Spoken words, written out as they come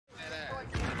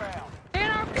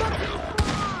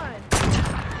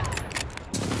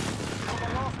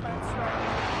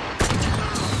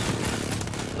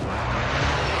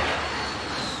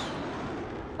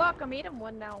made him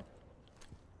one now.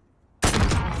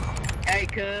 Hey,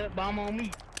 cuz, bomb on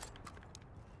me.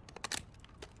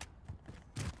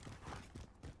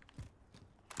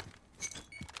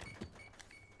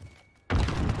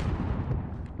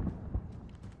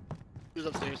 Who's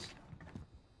upstairs?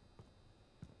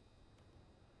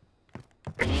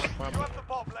 You have the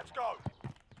bomb, let's go.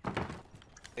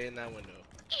 In that window.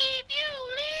 If you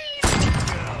leave,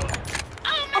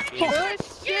 oh my god,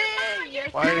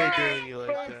 shit! Why are they doing you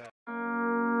like that?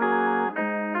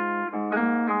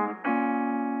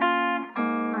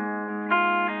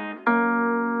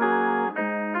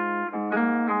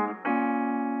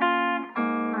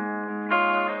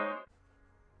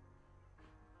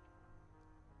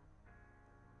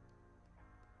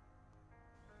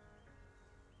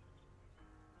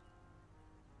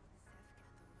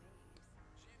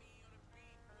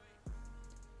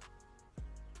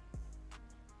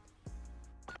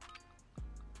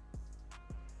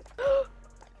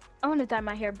 I want to dye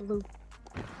my hair blue.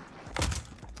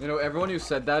 You know, everyone who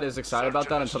said that is excited about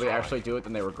that until they actually do it,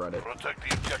 then they regret it. Protect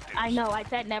the objectives. I know. I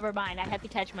said never mind. I have to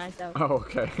catch myself. Oh,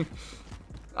 okay.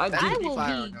 I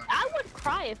would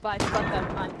cry if I fuck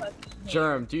up my fucking hair.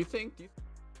 Germ, do you think?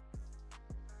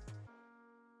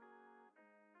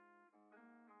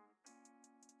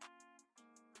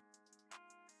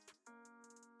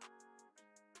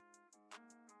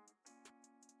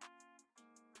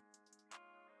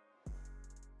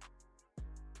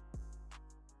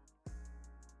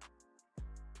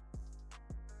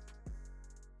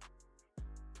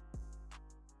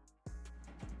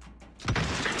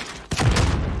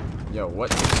 Yo, what?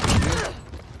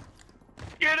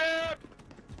 Get up!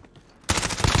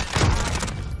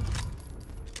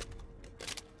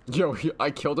 Yo,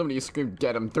 I killed him and he screamed,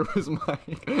 "Get him!" through his mic.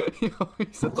 Yo, he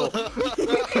said, Not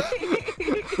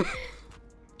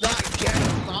get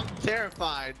him, I'm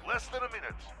terrified. Less than a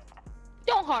minute.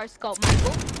 Don't hard scope,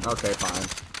 Michael. okay, fine.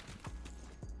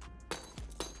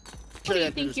 What do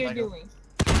you think you're doing?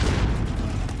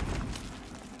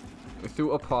 We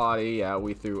threw a party, yeah,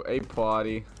 we threw a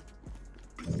party.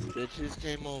 Bitches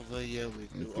came over, yeah, we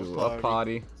We threw threw a a party.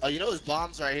 party. Oh, you know his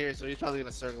bomb's right here, so he's probably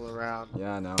gonna circle around.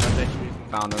 Yeah, I know. I bet you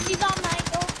Found him. He's on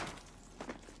Michael.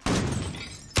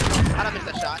 I didn't miss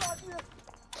that shot.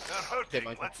 They're hurting.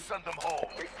 Michael. Let's send them home.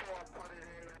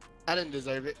 I didn't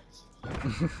deserve it.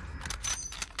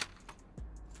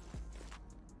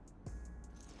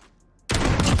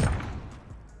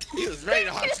 He was ready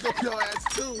to hard scope your ass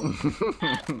too.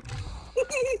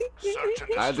 Search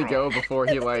and I had to destroy. go before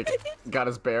he, like, got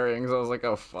his bearings. I was like,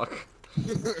 oh, fuck.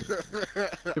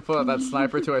 He pulled out that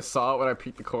sniper too. I saw it when I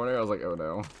peeked the corner. I was like, oh,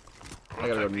 no. I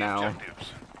gotta go Protect the now.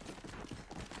 objectives.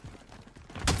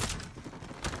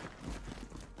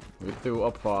 We threw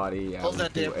a party. Yeah, Close we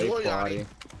that damn threw door, a party. Yanni.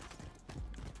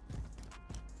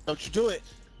 Don't you do it.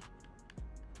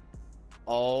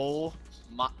 Oh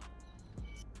my.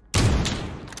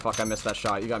 Fuck, I missed that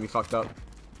shot. You got me fucked up.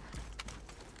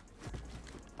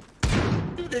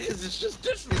 You niggas is just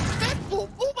disrespectful.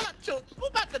 Move out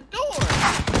the door.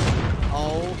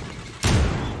 Oh.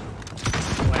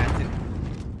 Blasted.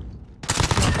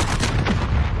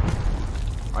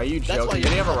 Are you That's why joking? you're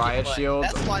Did he have a fucking riot butt. shield?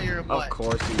 That's why you're a butt. Of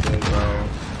course he did, bro.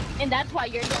 And that's why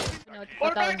you're doing, you know,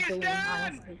 what I was doing,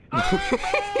 honestly.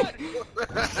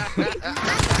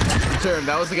 Turn,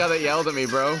 that was the guy that yelled at me,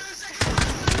 bro.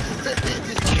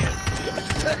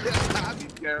 I'd be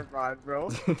terrified, bro.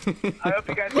 I hope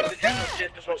you guys get the general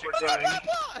shit, just what we're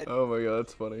doing. Oh my god,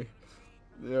 that's funny.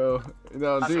 Yo,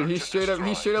 no, dude, he straight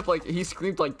up, like, he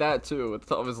screamed like that too at the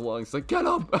top of his lungs, like, get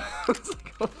up! I was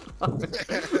like, oh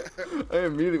fuck. I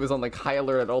immediately was on like high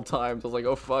alert at all times. I was like,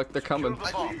 oh fuck, they're coming.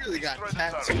 Like, you really got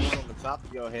tattoos on the top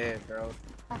of your head, bro.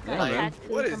 Yeah, Like, man.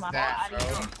 what is that,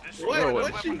 bro?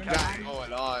 What you got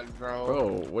going on, bro? Bro,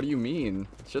 what do you mean?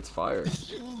 Shit's fire.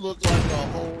 You look like a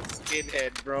whole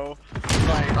skinhead, bro.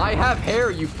 Like, I have hair,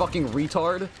 you fucking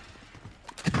retard.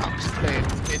 I'm just saying,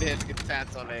 skinheads get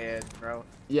tats on their head, bro.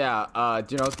 Yeah,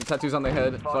 do you know the tattoos on their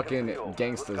head? Fucking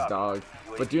gangsters, dog.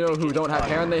 But do you know who don't have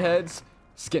hair on their heads?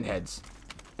 Skinheads.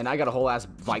 And I got a whole ass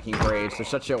Viking braid, so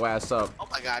shut your ass up. Oh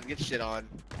my god, get shit on.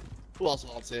 Who else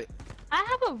wants it? I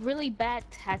have a really bad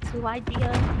tattoo idea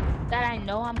that I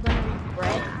know I'm gonna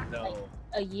regret like,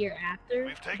 a year after.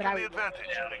 We've taken but I the would advantage.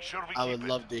 Make sure we I keep would it.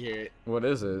 love to hear it. What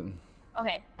is it?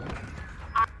 Okay.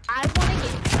 I want to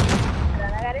get.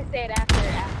 And I gotta say it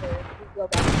after we go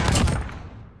back.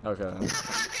 Okay.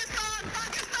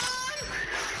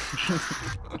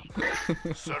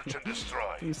 Search and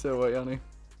destroy. You said what, Yanni?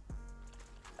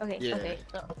 Okay. Yeah. Okay.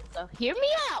 So hear me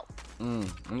out.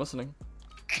 I'm listening.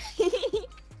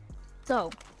 So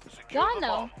Secure y'all the know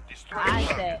bomb. Destroy I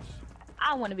targets. said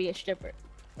I want to be a stripper,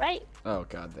 right? Oh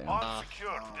goddamn.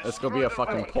 Unsecured. It's gonna be a Destroy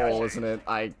the fucking road. poll, isn't it?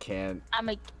 I can't. I'm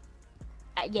a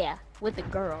yeah, with a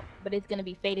girl, but it's gonna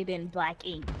be faded in black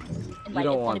ink, and like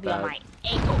don't it's gonna want be on that. my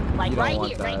ankle, like You don't right want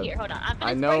here, that. right here. Hold on, I'm I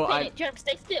gonna know, spray paint it. Jerm,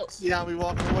 stay still. See how we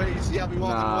walking away? You see how we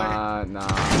walking away?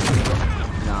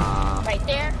 Nah. Right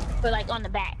there, but like on the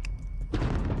back.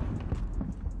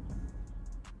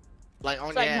 Like on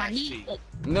It's your like my ass knee. cheek. Like,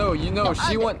 No, you know, No, she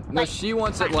under, want. No, like, she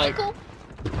wants it my like. ankle?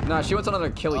 Nah, she wants it on her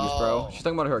Achilles, bro. Oh. She's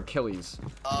talking about her Achilles.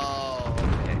 Oh,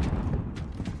 okay.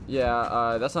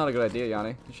 Yeah, that's not a good idea,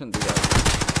 Yanni. You shouldn't do that.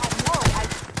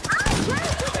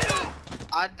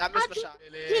 I missed my shot.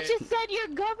 You just said your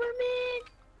government.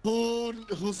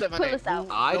 Who said my Pull name? us out.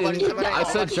 I Nobody didn't. said my name. I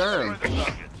said Destroy Germ. the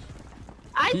target.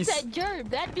 I He's- said Jerm.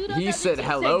 That dude on the He other said team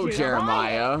hello, said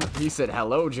Jeremiah. He said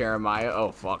hello, Jeremiah.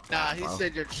 Oh fuck. Nah, that, he bro.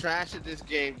 said you're trash at this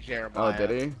game, Oh, Jeremiah.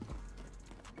 did he?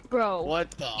 Bro.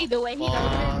 What the Either way, he knows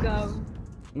fuck? his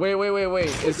go. Wait.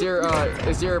 Is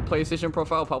your PlayStation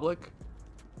profile public?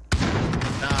 Nah,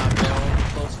 man, only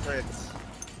close friends.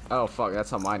 Oh fuck,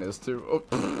 that's how mine is too.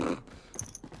 Oh.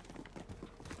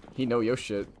 He know your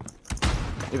shit.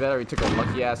 Either that or he took a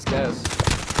lucky ass guess.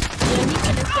 Yeah, he's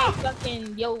gonna say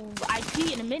fucking yo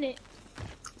IP in a minute.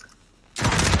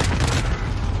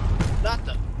 Not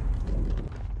the.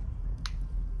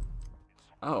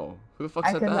 Oh, who the fuck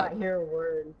I said could that? not hear a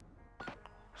word.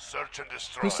 Search and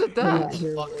destroy. Who said I could not that?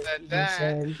 hear a Fuck word said you that.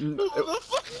 said. Who the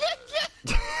fuck said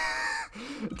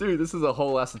that? Dude, this is a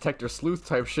whole ass detector sleuth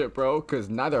type shit, bro. Cause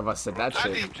neither of us said that I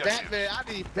shit. need Batman.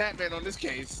 I need Batman on this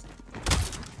case.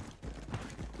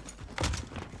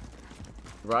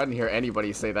 Bro, I didn't hear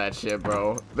anybody say that shit,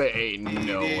 bro. They ain't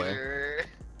no way. Neither.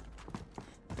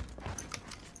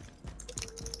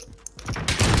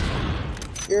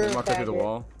 You're a Mark it through the faggot.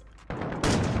 wall.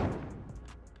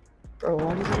 Bro,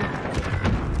 what is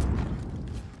it?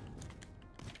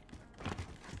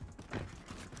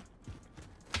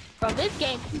 Bro, this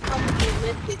game keeps on getting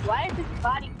lifted. Why is his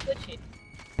body pushing?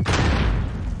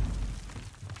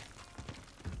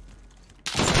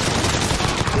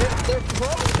 They're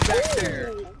pros back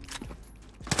there.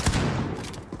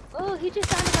 Oh, he just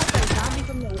sounded like a zombie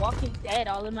from The Walking Dead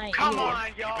all in my Come ear. on,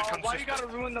 y'all. Why you gotta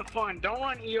ruin the fun? Don't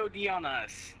run EOD on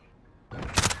us.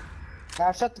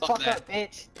 Nah, shut the Fuck fuck that. up,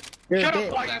 bitch. You're a Shut bitch.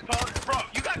 up, why you phone. Bro,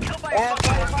 you got killed by a Yeah,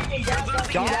 fucking fucking You're down,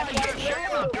 literally down, dead. down, You're shooting up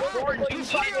down, before down, you down,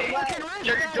 see it. down,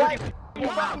 You're down, dirty.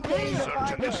 Wow.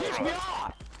 Search and destroy.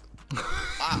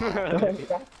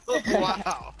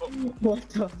 Wow. What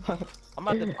the fuck? I'm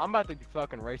about to be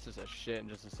fucking racist as shit in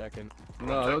just a second.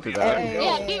 No, don't do that. Hey,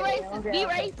 Yeah, hey, be hey, racist, okay, be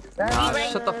okay. racist, No, be Nah,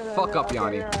 racist. shut the fuck up,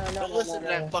 Yanni. Don't listen to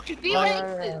that fucking Be mud.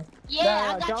 racist.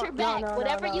 Yeah, I got your back.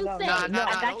 Whatever you say, Nah, I don't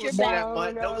got your listen to back. that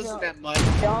mud. Don't listen to that mud.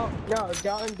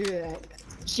 Don't do that.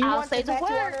 She I'll wants say to the tattoo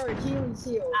on word. her Achilles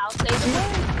heel. I'll say the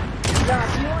word. No,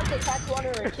 she wants to tattoo on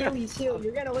her Achilles heel.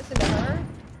 You're gonna listen to her?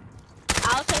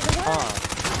 I'll say the word.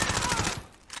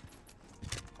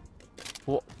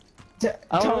 Well,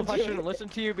 I don't know if I do shouldn't it. listen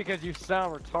to you because you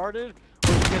sound retarded, or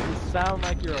because you sound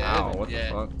like you're Yeah. a Ow, woman. what the Yeah.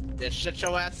 fuck? Yeah, shut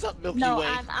your ass up, Milky No, Way.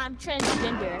 I'm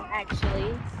transgender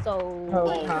actually, so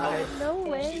Oh, God. no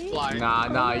She's way. flying.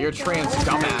 Nah, you're trans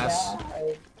dumbass.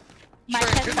 My You're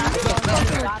testosterone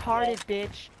fucking dropped retarded,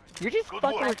 bitch. You're just Good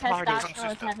fucking work. My retarded.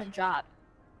 testosterone haven't dropped.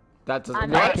 That doesn't. I'm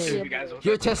What? actually You guys will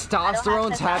Your I don't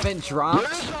testosterones have haven't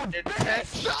dropped? Your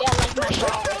test- Yeah, like my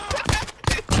bro.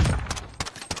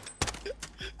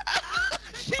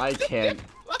 I can't.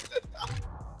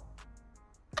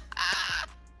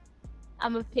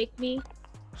 I'm a pick me.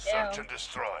 Search and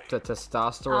destroy. The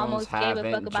testosterones almost gave a fuck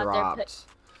haven't about their dropped.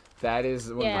 That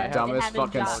is one Yeah, of they the dumbest haven't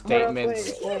fucking dropped.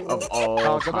 statements Wait. of all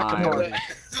Oh, go back to time. party.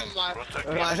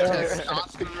 my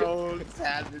testosterone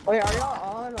has Wait, are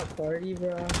y'all on a party,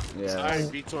 bro? Yeah. Sorry,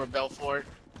 Vitor Belfort.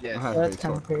 Yes. That's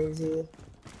kind of crazy.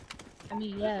 I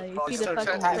mean, yeah, you Oh, see so the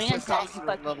fucking testosterone clan tag, you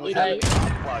fucking level idiot.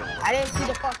 I didn't see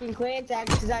the fucking clan tag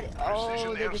because oh,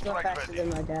 Precision they just went airstrike faster ready. than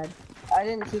my dad. I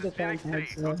didn't see the clan tag,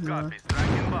 so no.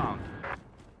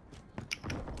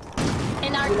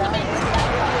 And our teammate was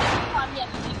like, call me a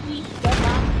pick me, your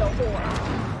mom's the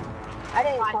whore. I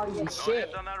didn't call you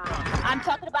shit. I'm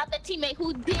talking about the teammate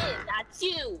who did, not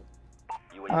you.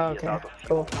 Oh, okay,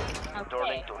 cool.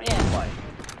 Okay, yeah.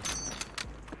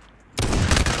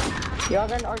 Y'all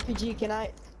got an RPG? Can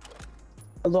I?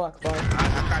 Look, bro. I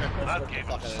kind of That what the gave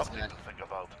fuck us is this, something man. to think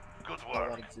about. Good I work.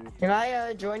 wanted to. Can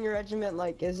I join your regiment?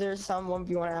 Like, is there some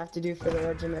 1v1 I have to do for the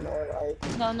regiment, or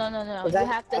like? No. is You that-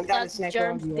 have I'm down to suck snack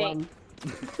germ 1v1.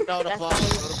 stick. No, the That's fuck. all. No,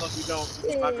 the fuck you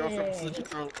don't. My girlfriend will slit your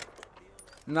throat.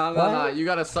 No. You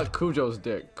gotta suck Cujo's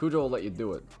dick. Cujo will let you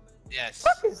do it. Yes.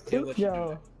 Fuck is He'll let you do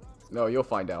Cujo? it. No, you'll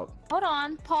find out. Hold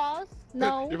on, pause.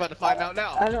 No. You're about to find out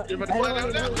now. You're about to find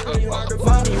out now. You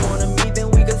wanna meet,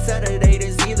 then we can set a date.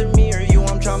 It's either me or you.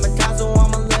 I'm traumatized, so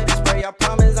I'ma let it spray. I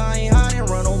promise.